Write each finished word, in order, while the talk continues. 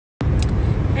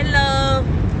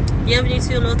bienvenue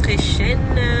sur notre chaîne.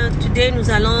 Today nous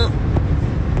allons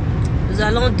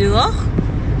dehors.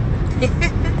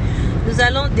 Nous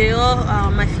allons dehors,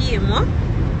 ma fille et moi.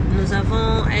 Nous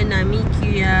avons un ami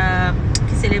qui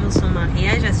célèbre son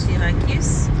mariage à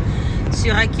Syracuse.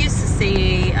 Syracuse,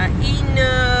 c'est à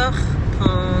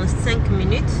 1h35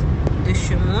 de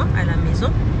chez moi à la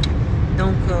maison.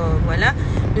 Donc voilà,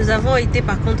 nous avons été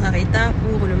par contre en retard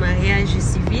pour le mariage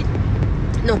civil.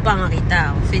 Non, pas en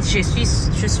retard. En fait, je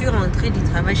suis rentrée du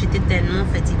travail, j'étais tellement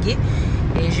fatiguée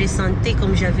et j'ai senti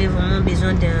comme j'avais vraiment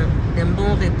besoin d'un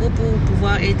bon repos pour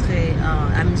pouvoir être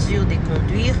à mesure de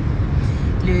conduire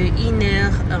le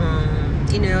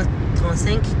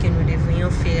 1h35 que nous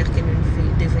devrions faire, que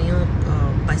nous devrions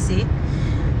passer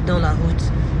dans la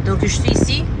route. Donc je suis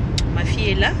ici, ma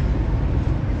fille est là.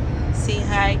 Say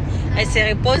hi. Elle se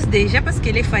repose déjà parce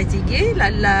qu'elle est fatiguée.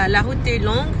 La route est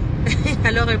longue.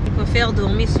 Alors elle préfère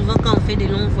dormir. Souvent quand on fait des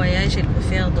longs voyages, elle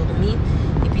préfère dormir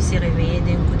et puis se réveiller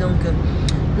d'un coup. Donc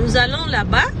nous allons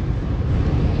là-bas.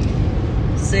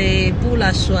 C'est pour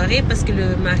la soirée parce que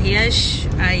le mariage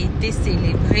a été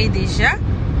célébré déjà.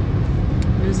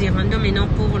 Nous y rendons maintenant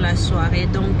pour la soirée.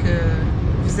 Donc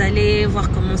vous allez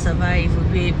voir comment ça va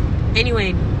évoluer.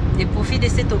 Anyway, je profite de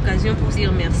cette occasion pour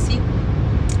dire merci.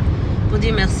 Pour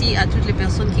dire merci à toutes les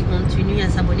personnes qui continuent à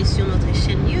s'abonner sur notre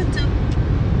chaîne YouTube.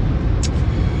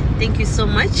 Thank you so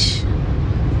much.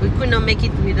 We could not make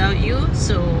it without you,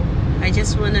 so I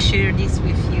just want to share this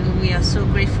with you. We are so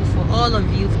grateful for all of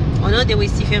you. Au nom de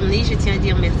Westy Family, je tiens à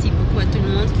dire merci beaucoup à tout le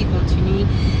monde qui continue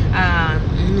à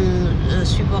nous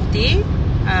supporter,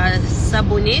 à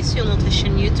s'abonner sur notre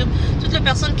chaîne YouTube. Toutes les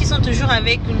personnes qui sont toujours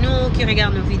avec nous, qui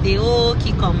regardent nos vidéos,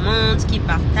 qui commentent, qui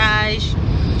partagent,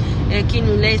 qui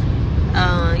nous laissent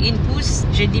une pouce.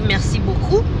 Je dis merci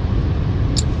beaucoup.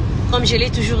 Comme je l'ai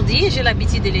toujours dit, j'ai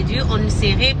l'habitude de le dire, on ne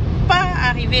serait pas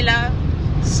arrivé là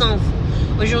sans vous.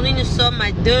 Aujourd'hui, nous sommes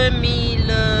à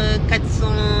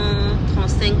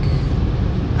 2435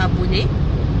 abonnés.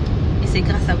 Et c'est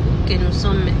grâce à vous que nous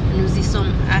y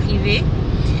sommes arrivés.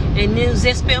 Et nous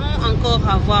espérons encore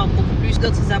avoir beaucoup plus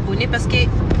d'autres abonnés. Parce que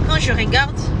quand je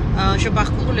regarde, je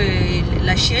parcours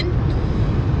la chaîne,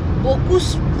 beaucoup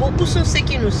sont ceux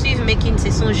qui nous suivent mais qui ne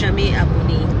se sont jamais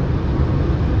abonnés.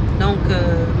 Donc,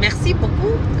 merci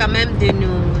beaucoup quand même de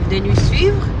nous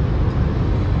suivre.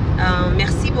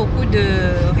 Merci beaucoup de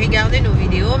regarder nos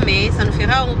vidéos, mais ça nous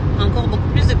fera encore beaucoup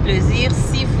plus de plaisir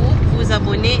si vous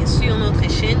abonnez sur notre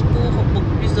chaîne pour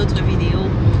beaucoup plus d'autres vidéos.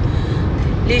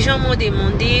 Les gens m'ont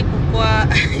demandé pourquoi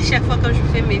chaque fois quand je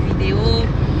fais mes vidéos,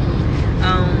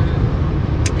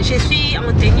 je suis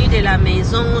en tenue de la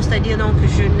maison, c'est-à-dire donc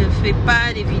je ne fais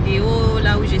pas des vidéos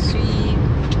là où je suis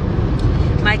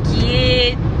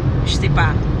maquillée. Je sais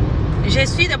pas. Je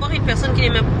suis d'abord une personne qui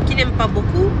n'aime pas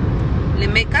beaucoup le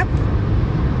make-up.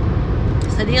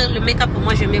 C'est-à-dire le make-up pour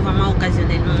moi je mets vraiment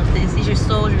occasionnellement. Si je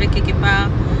sors, je vais quelque part,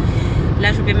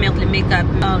 là je vais mettre le make-up.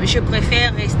 Je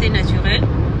préfère rester naturelle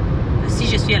si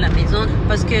je suis à la maison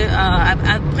parce que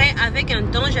après avec un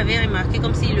temps j'avais remarqué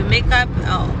comme si le make-up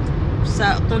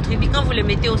ça contribue quand vous le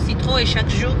mettez aussi trop et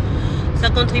chaque jour ça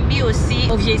contribue aussi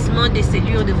au vieillissement des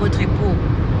cellules de votre peau.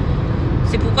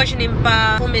 C'est pourquoi je n'aime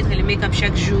pas mettre le make-up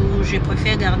chaque jour. Je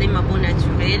préfère garder ma peau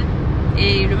naturelle.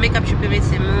 Et le make-up, je peux mettre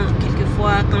seulement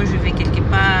quelquefois quand je vais quelque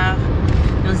part,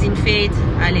 dans une fête,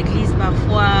 à l'église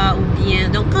parfois, ou bien.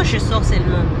 Donc quand je sors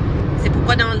seulement. C'est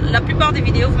pourquoi dans la plupart des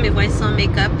vidéos, vous me voyez sans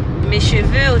make-up. Mes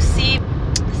cheveux aussi,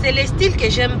 c'est le style que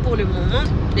j'aime pour le moment.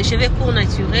 Les cheveux courts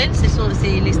naturels, c'est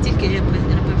le style que je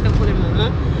préfère pour le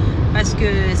moment. Parce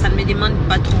que ça ne me demande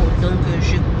pas trop. Donc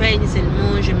je peigne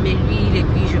seulement, je mets l'huile et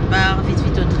puis je pars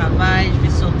vite au travail. Je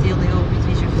vais sortir dehors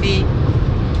vite, je fais.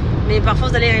 Mais parfois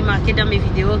vous allez remarquer dans mes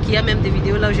vidéos qu'il y a même des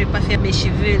vidéos là où je ne vais pas faire mes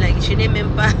cheveux. Là, je n'ai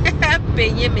même pas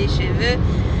peigné mes cheveux.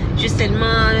 J'ai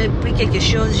seulement pris quelque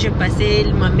chose, je passais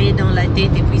ma main dans la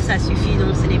tête et puis ça suffit.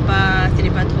 Donc ce n'est pas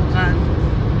trop grave.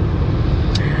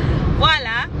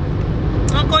 Voilà.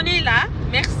 Donc on est là.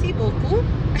 Merci beaucoup.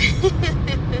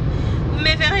 Vous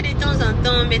me verrez de temps en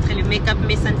temps mettre le make-up,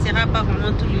 mais ça ne sera pas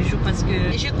vraiment tous les jours parce que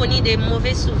j'ai connu des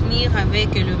mauvais souvenirs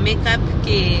avec le make-up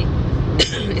que,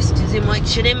 excusez-moi, que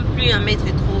je n'aime plus en mettre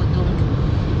trop. Donc,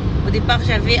 au départ,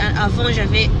 avant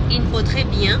j'avais une peau très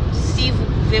bien. Si vous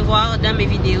pouvez voir dans mes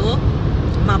vidéos,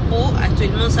 ma peau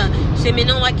actuellement, c'est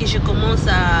maintenant là que je commence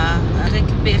à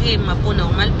récupérer ma peau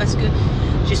normale parce que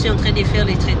je suis en train de faire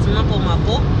les traitements pour ma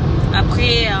peau.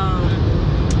 Après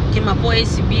que ma peau ait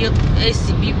subi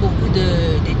beaucoup de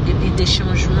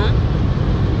changements.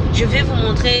 Je vais vous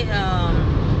montrer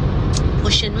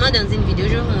prochainement dans une vidéo,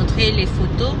 je vais vous montrer les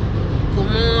photos,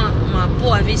 comment ma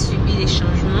peau avait subi des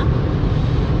changements.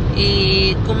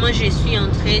 et comment je suis en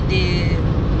train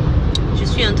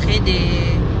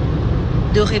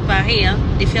de réparer, hein,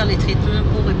 de faire les traitements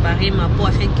pour réparer ma peau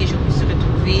afin que je puisse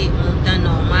retrouver mon teint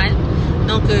normal.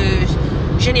 Donc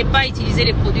je n'ai pas utilisé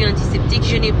les produits antiseptiques,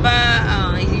 je n'ai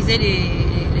pas utilisé les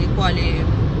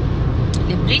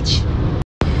bleach.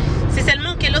 C'est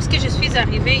seulement que lorsque je suis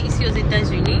arrivée ici aux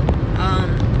États-Unis,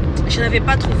 je n'avais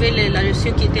pas trouvé la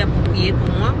lotion qui était appropriée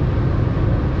pour moi.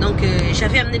 Donc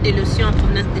j'avais amené des lotions en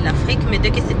provenance de l'Afrique, mais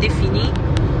dès que c'était fini,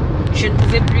 je ne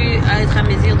pouvais plus être à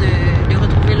mesure de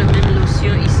retrouver la même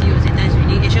lotion ici aux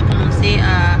États-Unis. Et j'ai commencé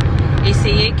à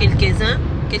essayer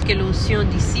quelques lotions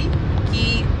d'ici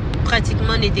qui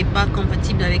pratiquement n'étaient pas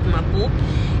compatibles avec ma peau.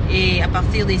 Et à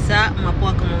partir de ça, ma peau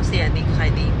a commencé à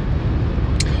dégrader.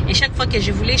 Et chaque fois que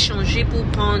je voulais changer pour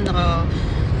prendre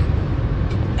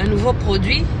un nouveau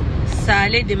produit, ça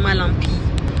allait de mal en pis.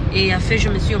 Et après, je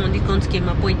me suis rendu compte que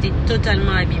ma peau était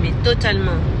totalement abîmée,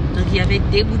 totalement. Donc, il y avait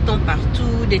des boutons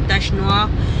partout, des taches noires.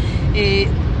 Et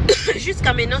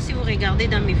jusqu'à maintenant, si vous regardez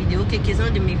dans mes vidéos, quelques-uns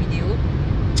de mes vidéos,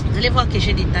 vous allez voir que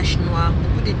j'ai des taches noires,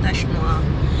 beaucoup de taches noires.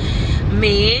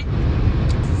 Mais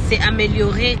c'est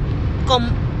amélioré comme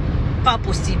pas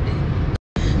possible.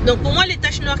 Donc, pour moi, les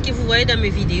taches noires que vous voyez dans mes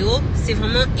vidéos, c'est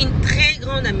vraiment une très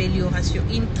grande amélioration.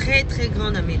 Une très, très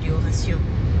grande amélioration.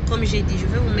 Comme j'ai dit, je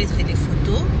vais vous mettre des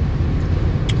photos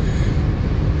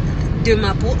de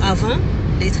ma peau avant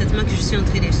les traitements que je suis en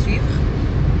train de suivre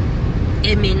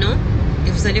et maintenant,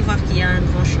 et vous allez voir qu'il y a un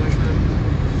grand changement.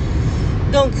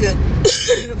 Donc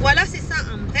voilà, c'est ça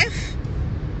en bref.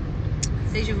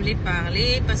 Je voulais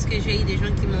parler parce que j'ai eu des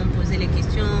gens qui m'ont posé les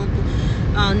questions.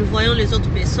 Nous voyons les autres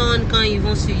personnes quand ils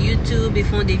vont sur YouTube et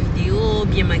font des vidéos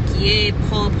bien maquillées,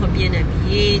 propres, bien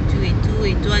habillées, tout et tout,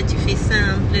 et toi tu fais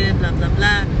simple,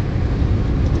 blablabla.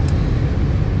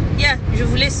 Je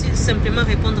voulais simplement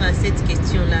répondre à cette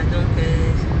question-là. Donc,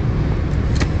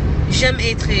 j'aime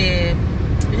être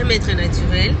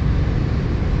naturelle.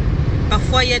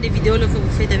 Parfois, il y a des vidéos que vous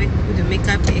faites avec beaucoup de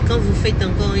make-up et quand vous faites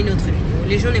encore une autre vidéo,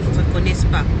 les gens ne vous reconnaissent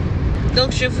pas.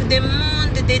 Donc, je vous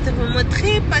demande d'être vraiment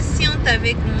très patiente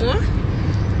avec moi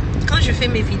quand je fais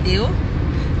mes vidéos.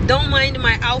 Don't mind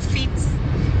my outfits.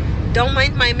 Don't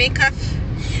mind my makeup.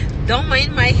 Don't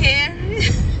mind my hair.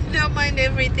 Don't mind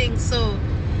everything. So,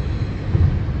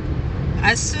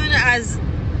 as soon as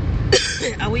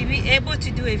I will be able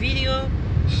to do a video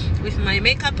with my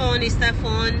makeup on and stuff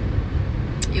on,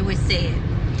 you will see it.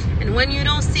 And when you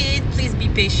don't see it, please be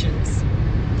patient.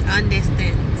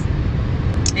 Understand.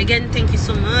 Again, thank you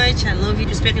so much. I love you.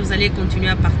 J'espère que vous allez continuer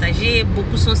à partager.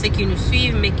 Beaucoup sont ceux qui nous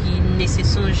suivent, mais qui ne se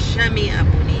sont jamais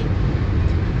abonnés.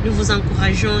 Nous vous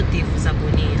encourageons de vous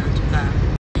abonner, en tout cas.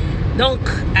 Donc,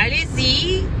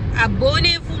 allez-y.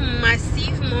 Abonnez-vous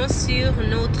massivement sur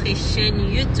notre chaîne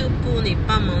YouTube pour ne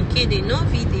pas manquer de nos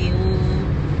vidéos.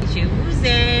 Je vous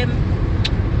aime.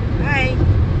 Bye.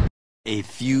 A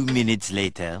few minutes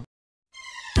later.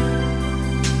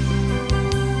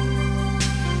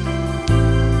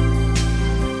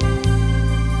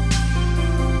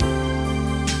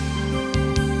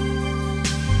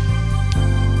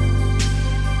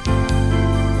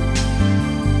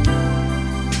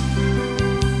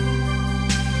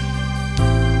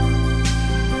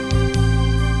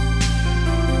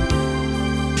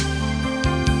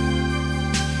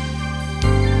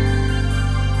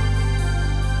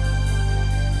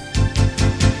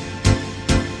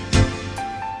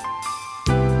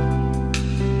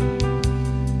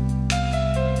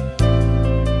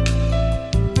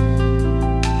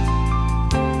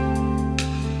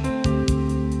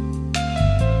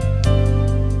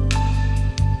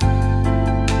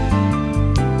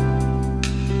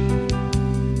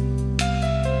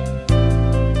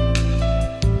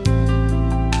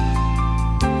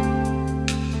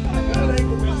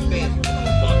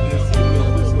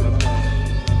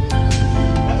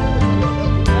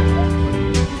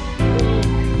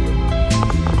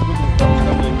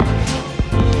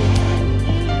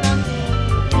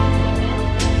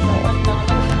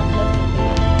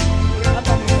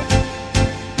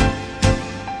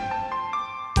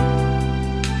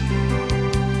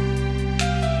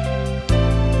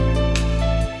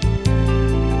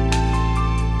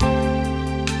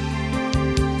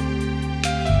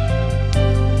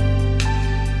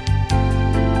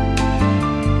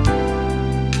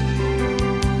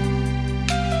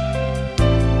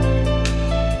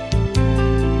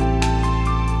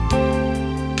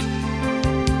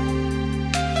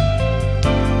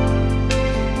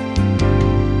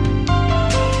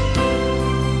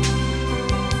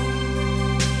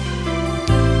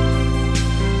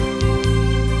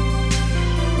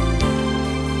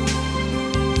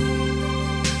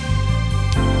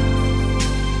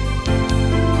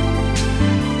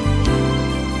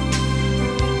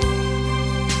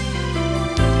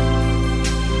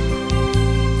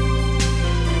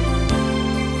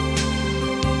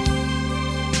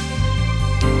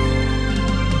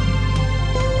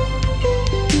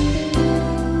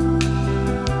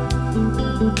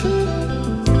 Bye.